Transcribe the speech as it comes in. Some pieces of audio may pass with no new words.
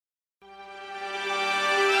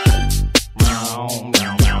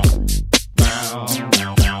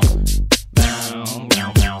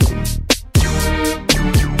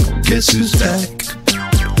Guess who's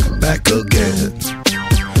back? Back again.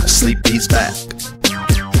 Sleepy's back.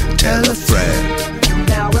 Tell a friend.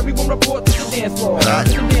 Now everyone report to the dance floor. Huh?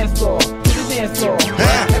 To the dance floor. To the dance floor.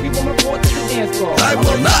 Huh? Everyone report to the dance floor. I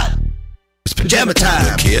will not. It's pajama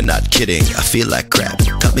time. Look here, not kidding. I feel like crap.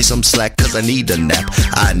 Cut me some slack cause I need a nap.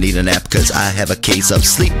 I need a nap cause I have a case of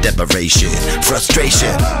sleep deprivation.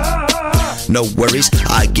 Frustration. No worries,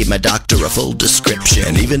 I gave my doctor a full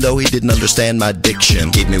description. Even though he didn't understand my diction,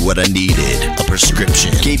 gave me what I needed, a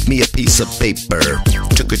prescription. Gave me a piece of paper,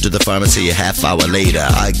 took it to the pharmacy a half hour later.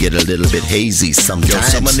 I get a little bit hazy sometimes. Yo,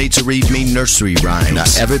 someone needs to read me nursery rhymes. Now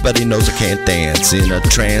everybody knows I can't dance. In a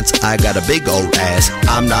trance, I got a big old ass.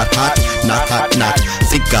 I'm not hot, not hot, not.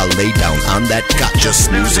 Think I'll lay down on that cot. Just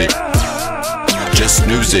snooze it, just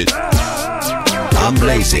snooze it. I'm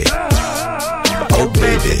lazy, oh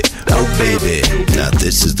baby. Oh baby, now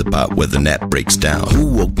this is the part where the nap breaks down. Who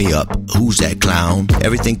woke me up? Who's that clown?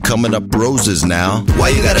 Everything coming up roses now. Why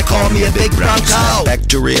you gotta call me a big brown cow? Back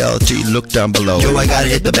to reality, look down below. Yo, I gotta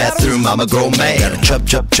hit the bathroom, I'm a grown man. Gotta chub,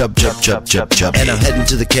 chub, chub, chub, chub, chub, chub. And I'm heading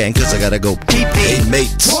to the can cause I gotta go pee pee. Hey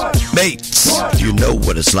mates, mates, you know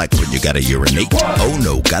what it's like when you gotta urinate. Oh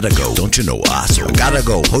no, gotta go. Don't you know also? Gotta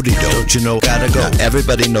go, hody do. Don't you know? Gotta go. Now,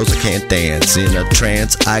 everybody knows I can't dance. In a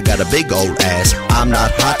trance, I got a big old ass. I'm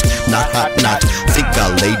not hot, not hot, not. Think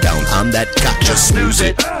I'll lay down on that cot. Just snooze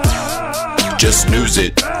it, just snooze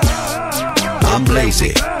it. I'm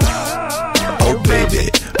lazy, oh baby,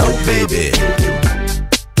 oh baby.